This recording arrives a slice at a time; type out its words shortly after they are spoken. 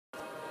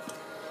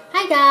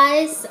Hi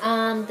guys,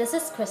 this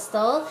is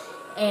Crystal,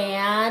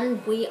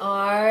 and we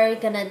are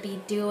gonna be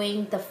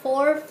doing the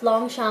fourth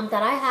Longchamp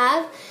that I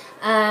have.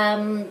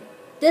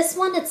 This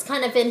one, it's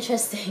kind of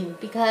interesting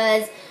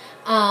because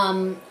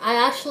I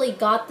actually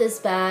got this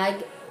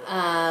bag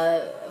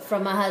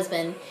from my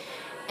husband,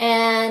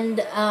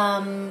 and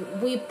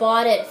we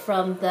bought it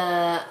from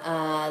the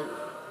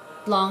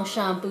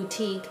Longchamp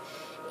boutique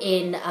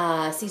in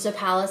Caesar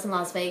Palace in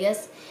Las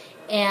Vegas.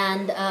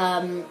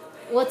 And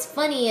what's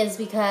funny is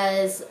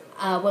because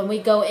when we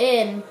go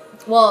in,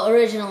 well,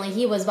 originally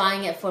he was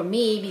buying it for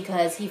me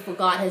because he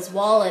forgot his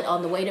wallet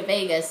on the way to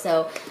Vegas.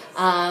 So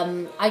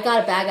I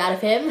got a bag out of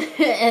him.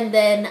 And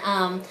then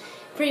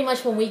pretty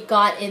much when we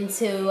got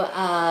into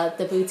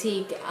the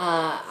boutique,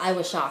 I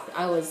was shocked.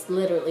 I was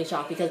literally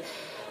shocked because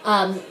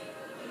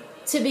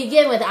to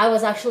begin with, I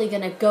was actually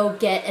going to go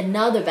get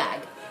another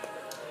bag.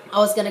 I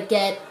was going to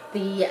get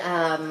the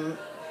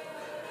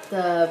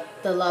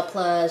La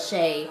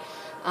Plage,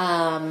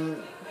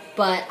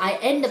 but I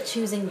ended up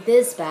choosing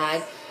this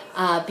bag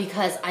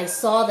because I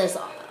saw this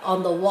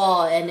on the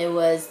wall and it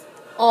was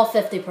all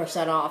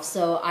 50% off.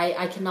 So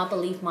I cannot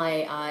believe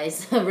my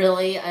eyes,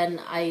 really, and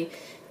I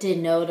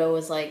didn't know there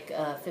was like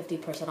a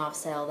 50% off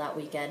sale that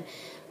weekend.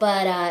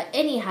 But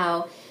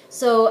anyhow,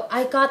 so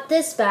I got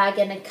this bag,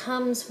 and it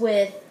comes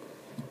with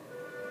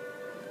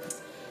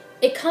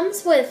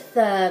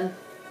the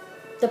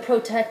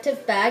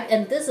protective bag,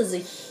 and this is a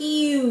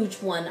huge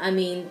one. I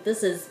mean,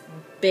 this is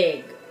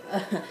big.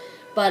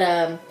 But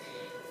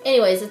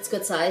anyways, it's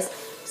good size.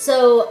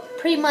 So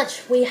pretty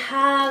much we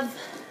have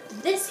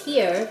this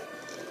here,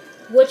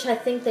 which I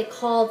think they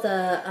call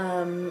the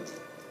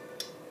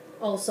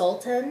Au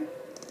Sultan.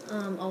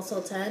 Au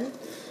Sultan.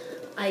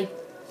 I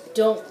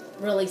don't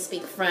really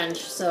speak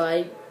French, so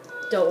I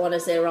don't want to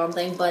say the wrong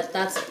thing, but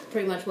that's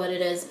pretty much what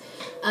it is.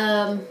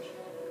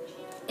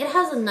 It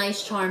has a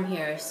nice charm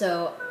here,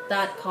 so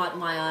that caught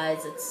my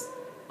eyes. It's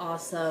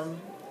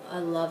awesome. I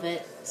love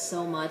it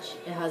so much.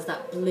 It has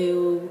that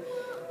blue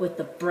with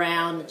the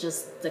brown,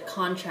 just the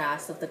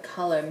contrast of the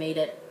color made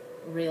it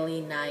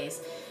really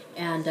nice.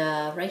 And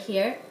right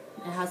here,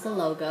 it has the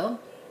logo.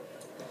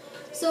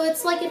 So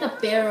it's like in a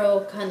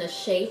barrel kind of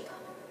shape.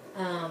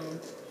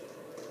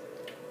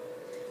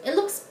 It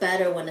looks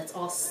better when it's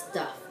all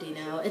stuffed, you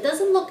know. It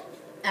doesn't look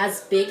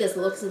as big as it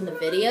looks in the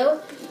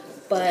video,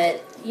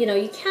 but, you know,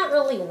 you can't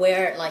really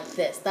wear it like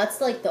this.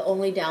 That's like the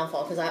only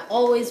downfall, because I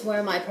always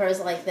wear my purse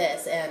like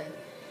this, and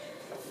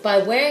by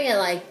wearing it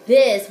like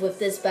this with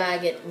this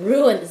bag, it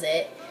ruins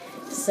it.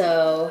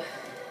 So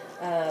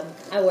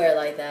I wear it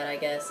like that, I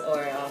guess,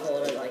 or I'll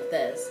hold it like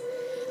this.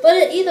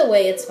 But either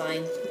way, it's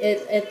fine.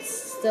 It's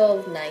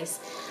still nice.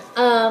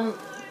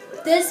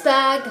 This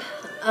bag,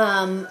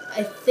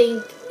 I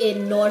think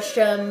in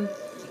Nordstrom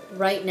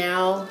right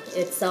now,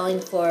 it's selling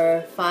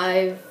for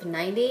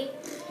 $5.90.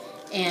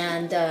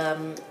 And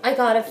I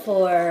got it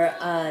for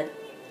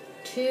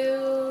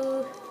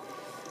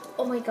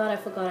oh my god, I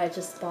forgot I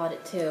just bought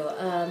it too.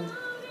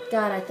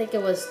 God, I think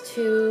it was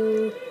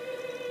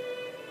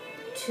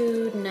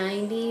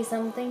 $2.90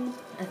 something,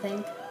 I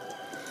think.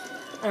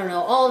 I don't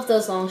know. All of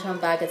those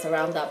Longchamp bags, it's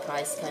around that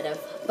price, kind of.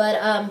 But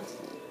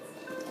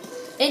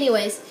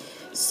anyways,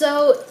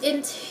 so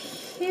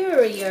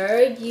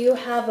interior, you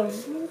have a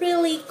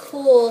really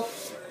cool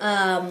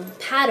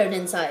pattern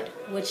inside,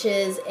 which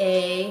is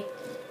it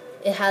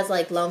has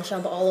like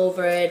Longchamp all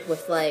over it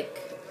with like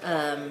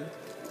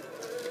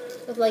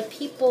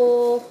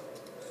people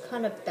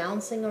kind of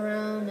bouncing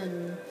around,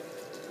 and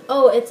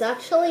oh, it's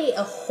actually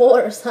a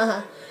horse.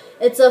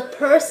 It's a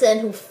person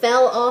who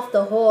fell off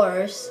the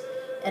horse,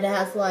 and it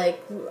has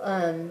like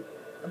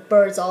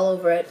birds all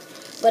over it.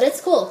 But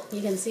it's cool.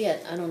 You can see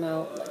it. I don't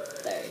know,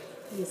 like there.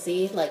 You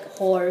see like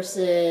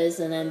horses,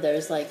 and then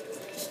there's like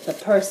the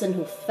person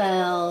who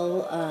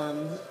fell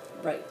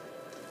right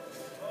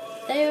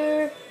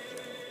there,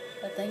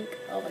 I think.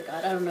 Oh my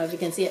god, I don't know if you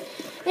can see it.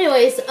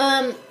 Anyways,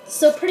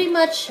 so pretty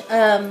much,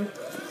 let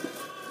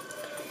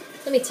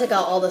me take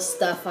out all the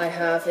stuff I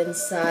have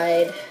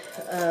inside.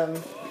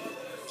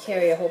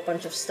 Carry a whole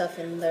bunch of stuff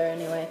in there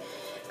anyway.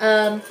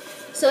 So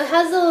it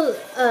has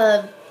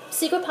a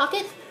secret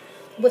pocket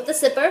with the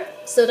zipper,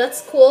 so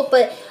that's cool.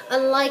 But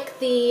unlike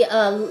the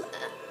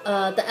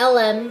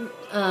LM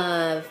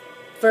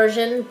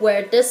version,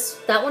 where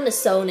that one is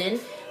sewn in,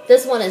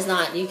 this one is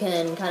not. You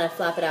can kind of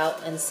flap it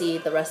out and see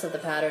the rest of the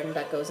pattern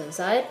that goes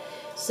inside.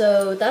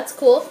 So that's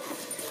cool.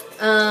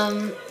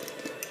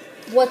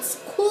 What's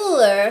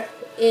cooler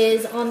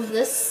is on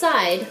this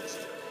side.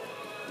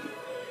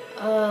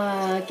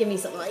 Give me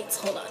some lights.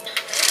 Hold on. Let's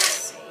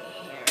see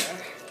here.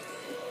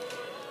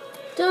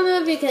 Don't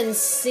know if you can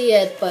see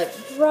it, but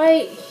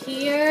right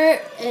here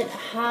it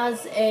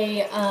has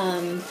a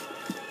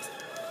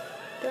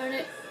darn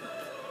it.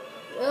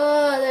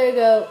 Oh, there you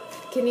go.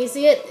 Can you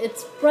see it?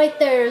 It's right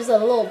there. There's a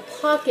little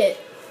pocket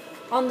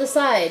on the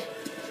side.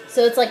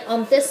 So it's like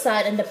on this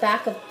side and the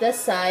back of this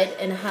side,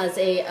 and it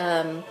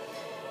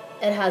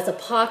has a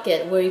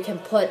pocket where you can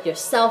put your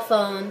cell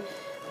phone,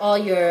 all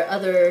your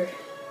other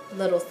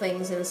little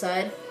things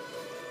inside.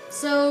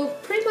 So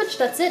pretty much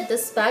that's it.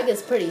 This bag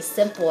is pretty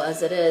simple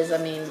as it is. I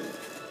mean,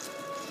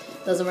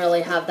 doesn't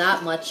really have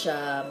that much,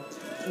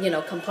 you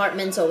know,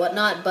 compartments or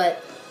whatnot,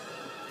 but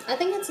I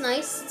think it's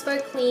nice. It's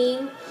very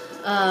clean.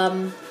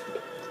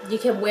 You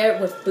can wear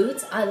it with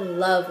boots. I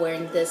love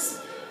wearing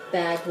this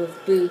bag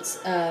with boots.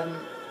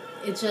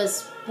 It's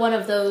just one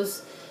of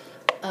those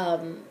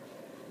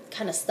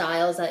kind of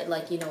styles that,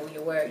 like, you know,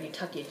 you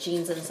tuck your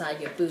jeans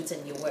inside your boots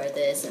and you wear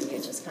this and you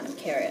just kind of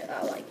carry it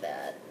out like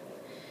that.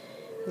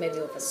 Maybe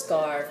with a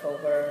scarf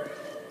over.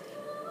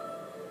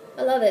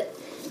 I love it.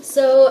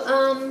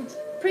 So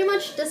pretty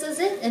much this is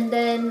it. And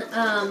then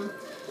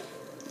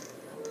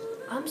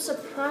I'm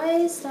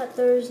surprised that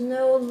there's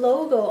no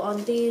logo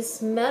on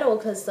these metal,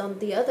 because on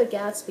the other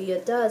Gatsby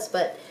it does,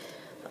 but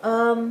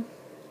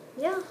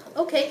yeah,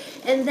 okay.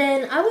 And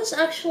then I was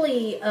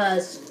actually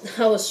I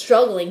was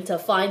struggling to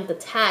find the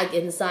tag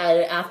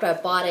inside. After I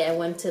bought it, I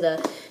went to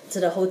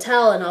the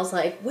hotel and I was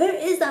like, where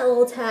is that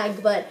little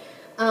tag? But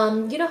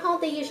you know how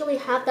they usually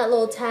have that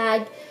little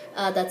tag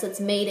that says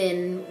made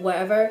in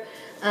wherever?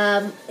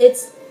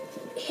 It's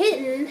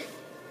hidden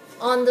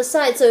on the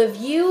side. So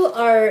if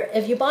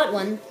you bought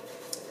one,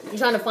 you're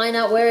trying to find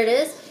out where it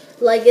is,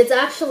 like, it's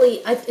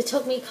actually, it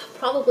took me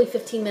probably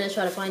 15 minutes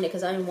trying to find it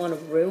because I didn't want to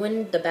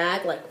ruin the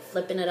bag, like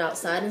flipping it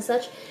outside and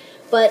such.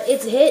 But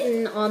it's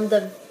hidden on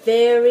the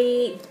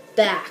very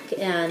back,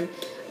 and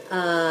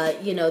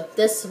you know,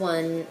 this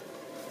one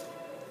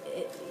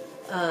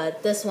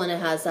it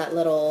has that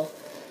little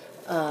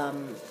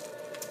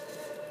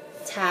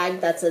tag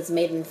that says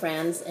made in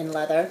France in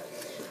leather.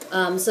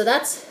 So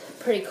that's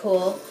pretty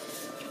cool.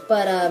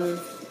 But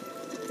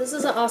this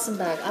is an awesome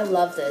bag. I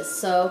love this.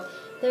 So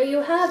there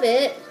you have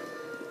it.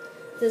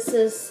 This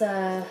is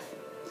the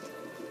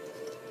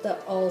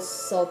Au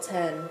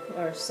Sultan,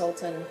 or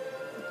Sultan.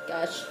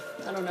 Gosh,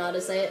 I don't know how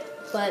to say it.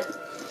 But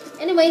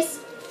anyways,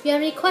 if you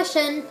have any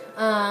question,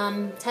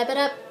 type it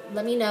up,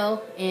 let me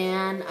know,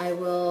 and I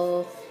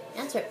will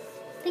answer it.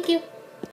 Thank you.